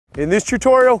In this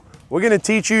tutorial, we're gonna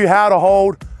teach you how to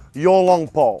hold your long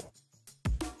pole.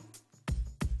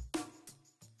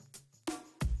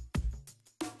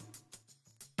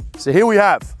 So here we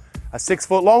have a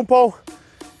 6-foot long pole.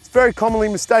 It's very commonly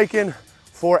mistaken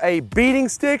for a beating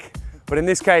stick, but in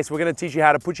this case, we're gonna teach you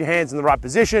how to put your hands in the right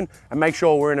position and make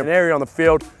sure we're in an area on the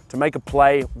field to make a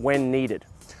play when needed.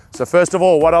 So first of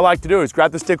all, what I like to do is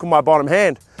grab the stick with my bottom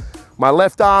hand. My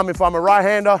left arm, if I'm a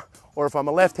right-hander, or if I'm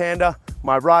a left-hander,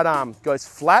 my right arm goes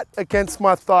flat against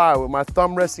my thigh with my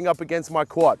thumb resting up against my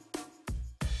quad.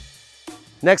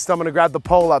 Next, I'm gonna grab the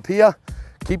pole up here,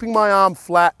 keeping my arm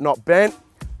flat, not bent,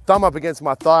 thumb up against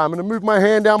my thigh. I'm gonna move my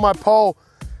hand down my pole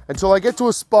until I get to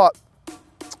a spot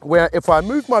where if I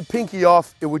move my pinky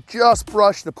off, it would just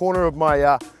brush the corner of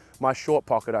my, my short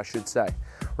pocket, I should say.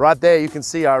 Right there, you can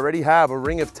see I already have a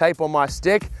ring of tape on my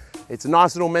stick. It's a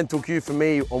nice little mental cue for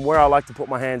me on where I like to put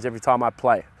my hands every time I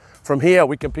play. From here,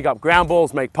 we can pick up ground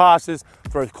balls, make passes,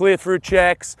 throw clear through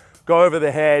checks, go over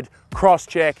the head, cross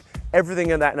check,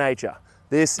 everything of that nature.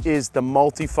 This is the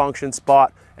multi-function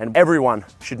spot, and everyone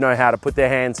should know how to put their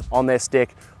hands on their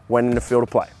stick when in the field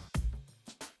of play.